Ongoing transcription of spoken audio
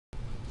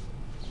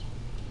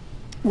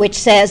which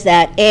says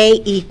that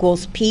A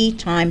equals P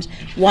times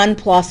 1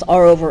 plus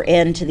R over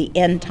N to the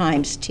N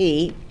times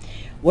T,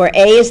 where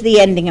A is the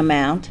ending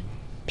amount,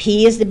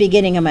 P is the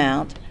beginning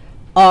amount,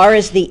 R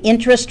is the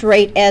interest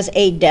rate as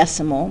a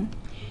decimal,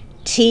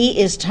 T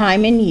is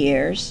time in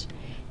years,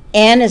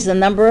 N is the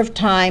number of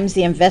times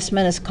the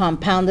investment is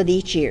compounded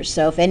each year.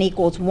 So if N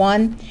equals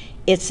 1,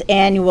 it's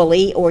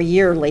annually or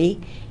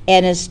yearly.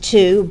 N is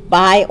 2,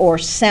 bi or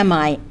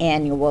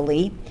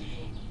semi-annually.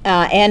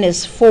 N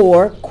is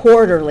 4,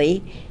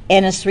 quarterly.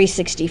 N is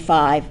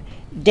 365,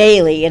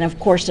 daily. And of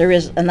course there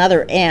is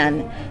another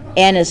N.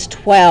 N is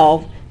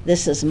 12.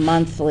 This is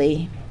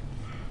monthly.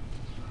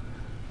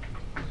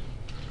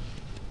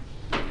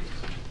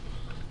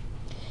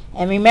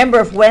 And remember,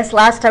 if Wes,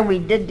 last time we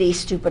did these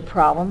stupid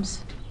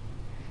problems,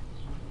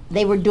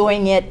 they were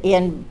doing it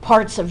in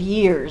parts of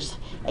years.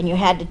 And you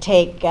had to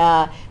take,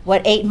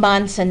 8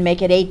 months and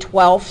make it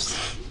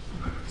 8/12ths,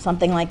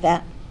 something like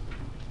that.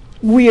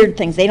 Weird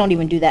things. They don't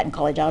even do that in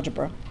college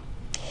algebra.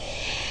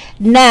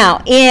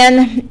 Now,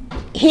 in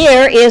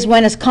here is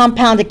when it's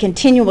compounded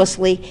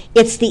continuously.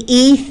 It's the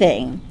E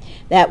thing,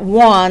 that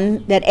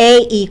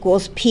A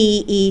equals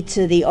PE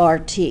to the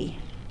RT.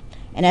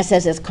 And that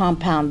says it's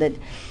compounded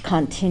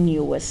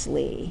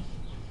continuously.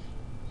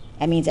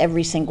 That means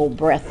every single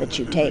breath that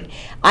you take.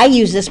 I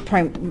use this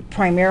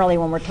primarily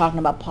when we're talking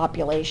about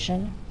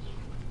population.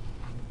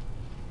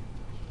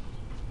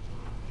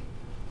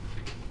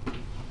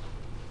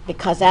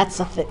 Because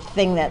that's a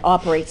thing that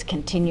operates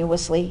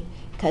continuously.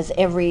 Because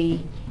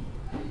every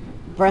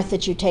breath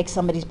that you take,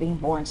 somebody's being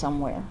born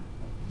somewhere.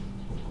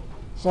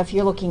 So if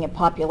you're looking at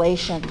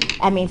population,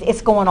 that means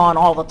it's going on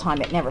all the time.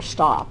 It never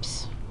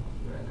stops.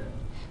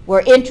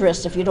 Where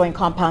interest, if you're doing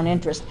compound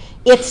interest,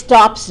 it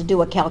stops to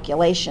do a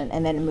calculation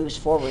and then it moves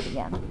forward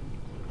again.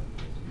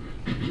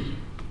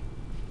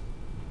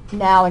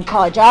 Now in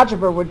college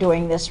algebra, we're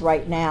doing this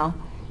right now.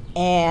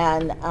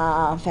 And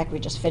in fact, we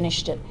just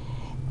finished it.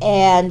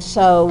 And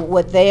so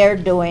what we're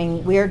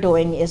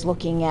doing is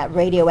looking at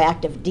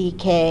radioactive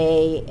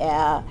decay,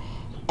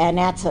 and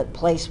that's a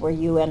place where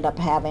you end up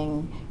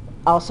having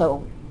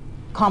also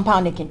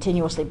compounding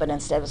continuously, but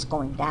instead it's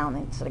going down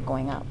instead of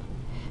going up.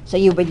 So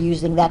you would be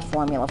using that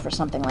formula for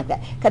something like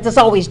that, because it's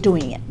always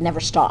doing it, never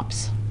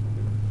stops.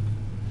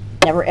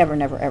 Never, ever,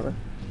 never, ever.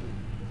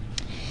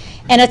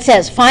 And it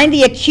says, find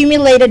the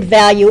accumulated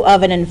value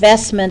of an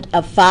investment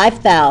of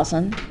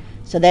 $5,000,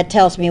 so that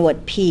tells me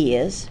what P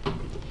is.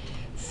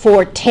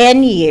 For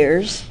 10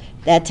 years,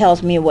 that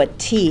tells me what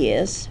T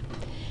is,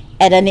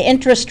 at an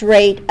interest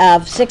rate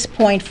of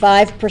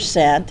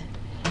 6.5%,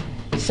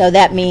 so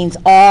that means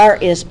R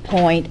is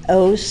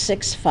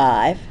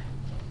 0.065,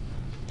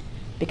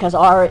 because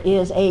R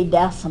is a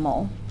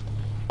decimal,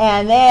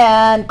 and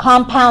then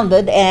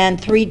compounded in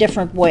 3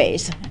 different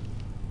ways.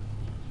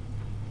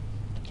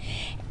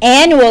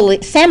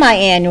 Annually,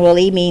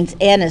 semi-annually means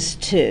N is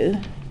 2.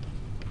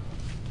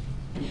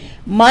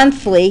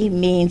 Monthly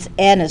means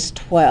N is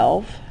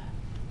 12.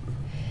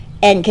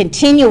 And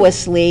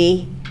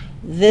continuously,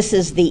 this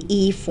is the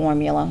E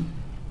formula.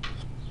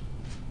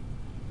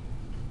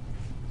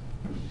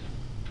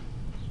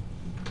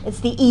 It's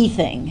the E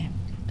thing.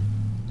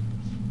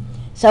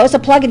 So it's a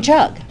plug and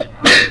chug.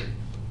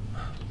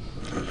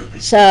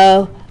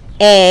 So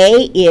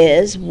A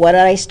is, what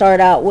did I start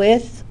out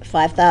with?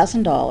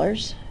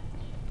 $5,000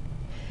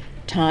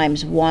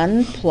 times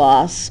 1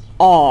 plus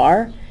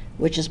R,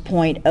 which is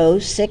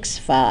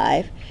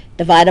 0.065,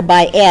 divided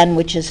by N,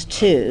 which is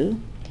 2,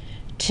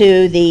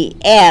 to the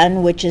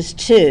N, which is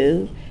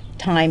 2,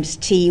 times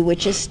T,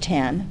 which is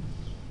 10.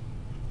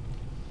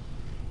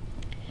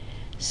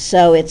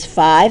 So it's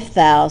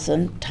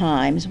 5,000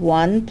 times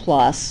 1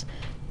 plus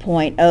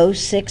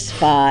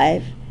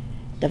 0.065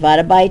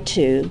 divided by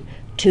 2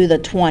 to the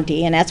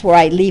 20, and that's where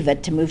I leave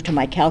it to move to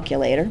my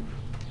calculator.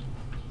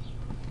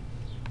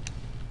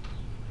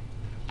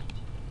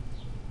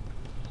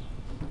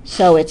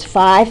 So it's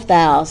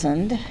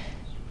 5,000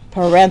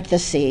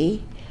 parenthesis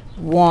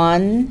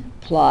 1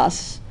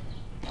 plus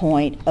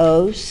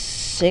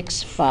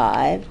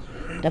 0.065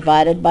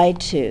 divided by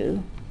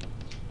 2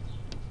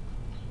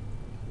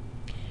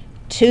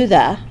 to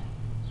the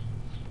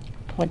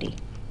 20.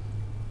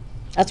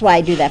 That's why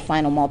I do that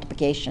final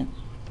multiplication.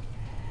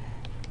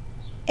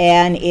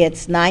 And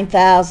it's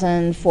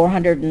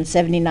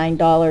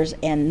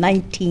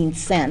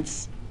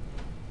 $9,479.19,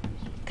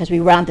 because we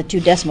round to 2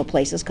 decimal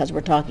places because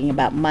we're talking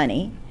about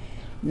money.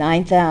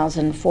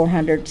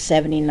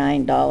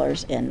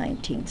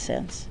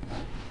 $9,479.19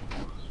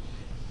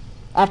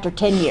 after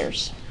 10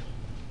 years.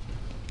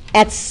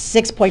 That's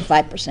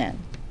 6.5%.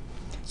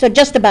 So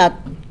just about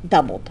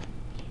doubled.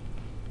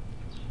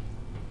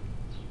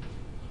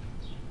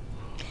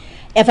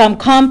 If I'm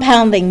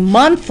compounding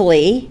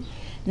monthly,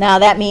 now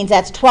that means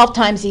that's 12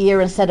 times a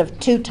year instead of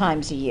 2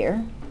 times a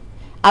year.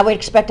 I would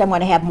expect I'm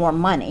going to have more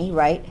money,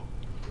 right?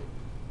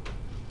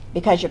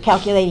 Because you're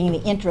calculating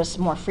the interest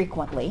more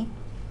frequently.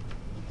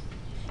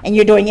 And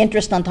you're doing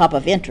interest on top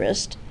of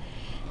interest.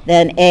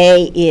 Then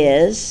A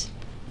is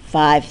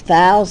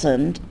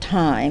 5,000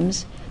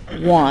 times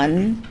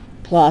 1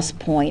 plus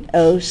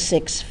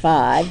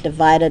 0.065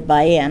 divided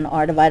by n,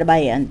 r divided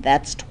by n,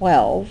 that's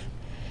 12,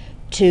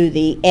 to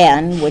the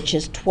n, which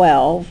is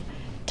 12,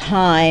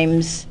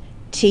 times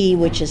t,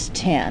 which is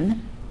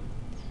 10,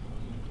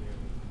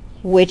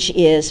 which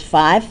is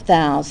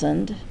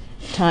 5,000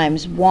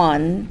 times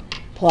 1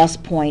 plus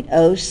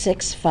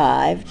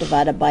 0.065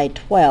 divided by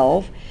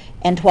 12,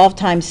 and 12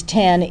 times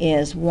 10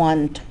 is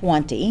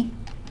 120.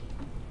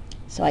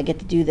 So I get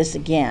to do this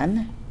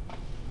again.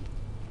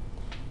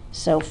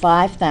 So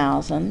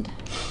 5,000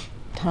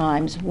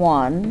 times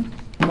 1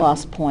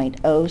 plus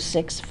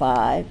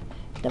 0.065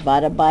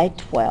 divided by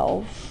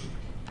 12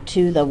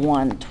 to the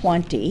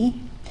 120.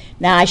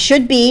 Now I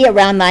should be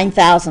around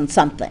 9,000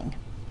 something.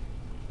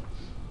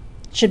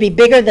 Should be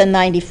bigger than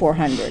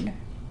 9,400.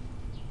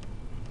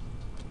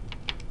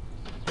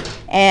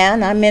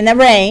 And I'm in the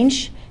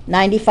range,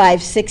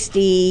 95,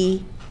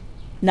 60,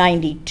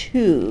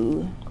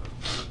 92.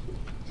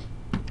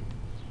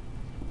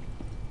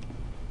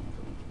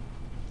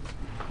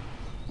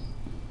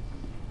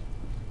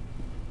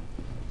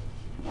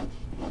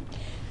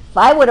 If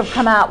I would have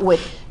come out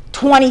with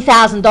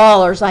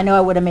 $20,000, I know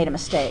I would have made a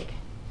mistake.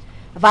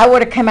 If I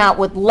would have come out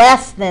with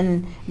less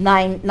than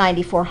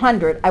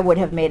 9,400, I would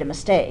have made a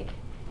mistake,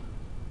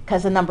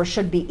 because the number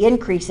should be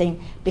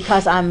increasing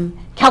because I'm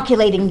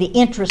calculating the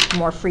interest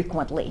more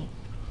frequently.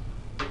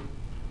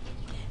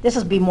 This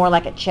would be more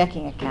like a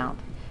checking account.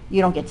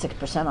 You don't get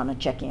 6% on a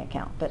checking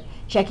account, but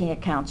checking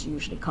accounts are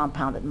usually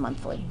compounded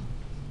monthly.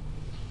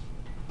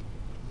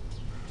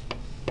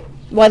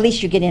 Well, at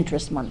least you get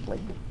interest monthly.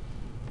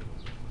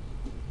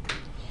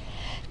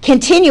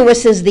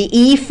 Continuous is the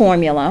E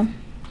formula.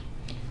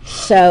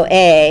 So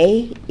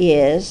A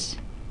is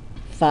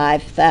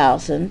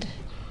 5,000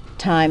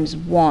 times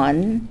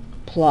 1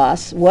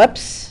 plus,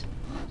 whoops,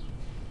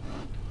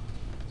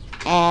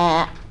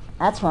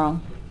 that's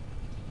wrong.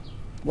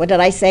 What did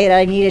I say that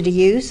I needed to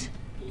use?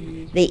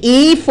 The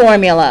E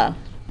formula.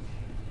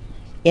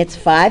 It's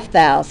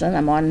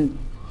 5,000,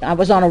 I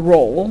was on a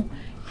roll.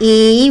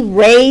 E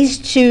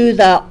raised to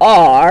the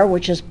R,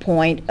 which is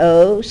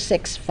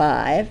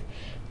 0.065,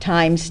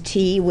 times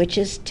T, which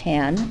is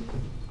 10.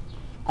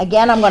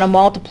 Again, I'm going to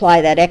multiply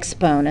that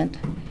exponent.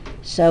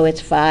 So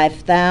it's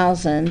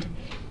 5,000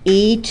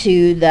 e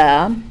to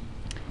the,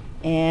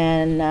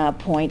 and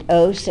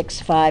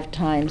 0.065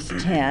 times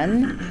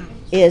 10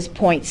 is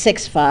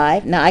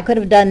 0.65. Now, I could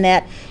have done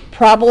that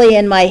probably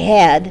in my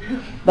head,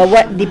 but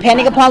what,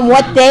 depending upon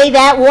what day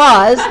that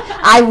was,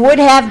 I would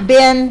have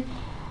been,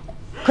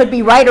 could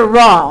be right or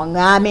wrong.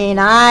 I mean,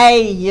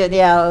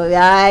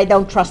 I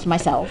don't trust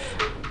myself.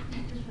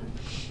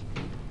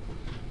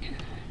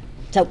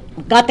 So,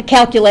 got the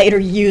calculator,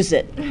 use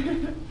it.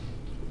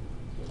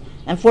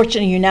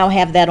 Unfortunately, you now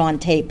have that on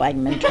tape.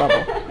 I'm in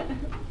trouble.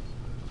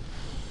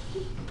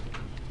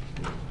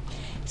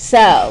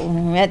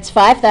 So, it's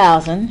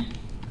 5,000.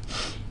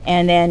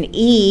 And then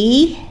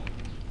E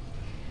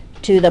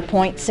to the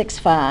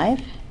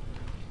 0.65.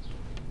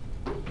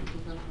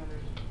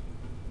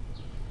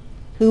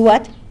 Who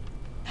what?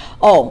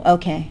 Oh,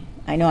 okay.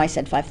 I know I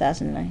said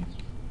 5,000.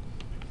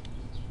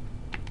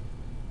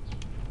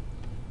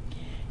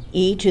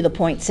 E to the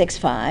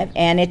 0.65,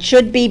 and it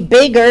should be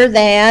bigger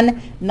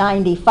than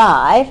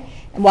 95.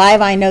 And why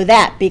have I know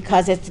that?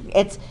 Because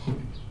it's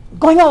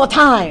going all the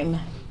time,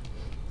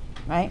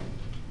 right?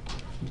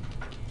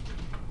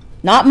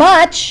 Not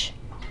much.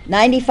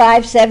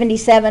 95,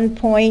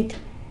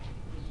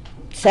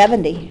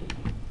 77.70.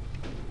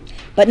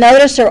 But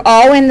notice they're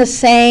all in the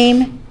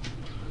same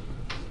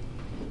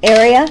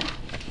area.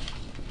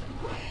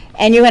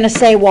 And you're going to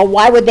say, well,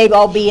 why would they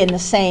all be in the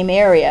same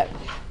area?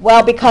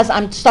 Well, because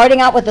I'm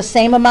starting out with the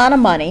same amount of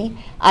money,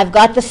 I've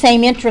got the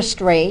same interest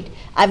rate,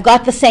 I've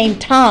got the same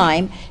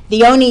time,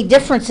 the only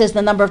difference is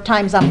the number of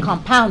times I'm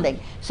compounding.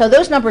 So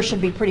those numbers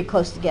should be pretty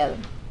close together.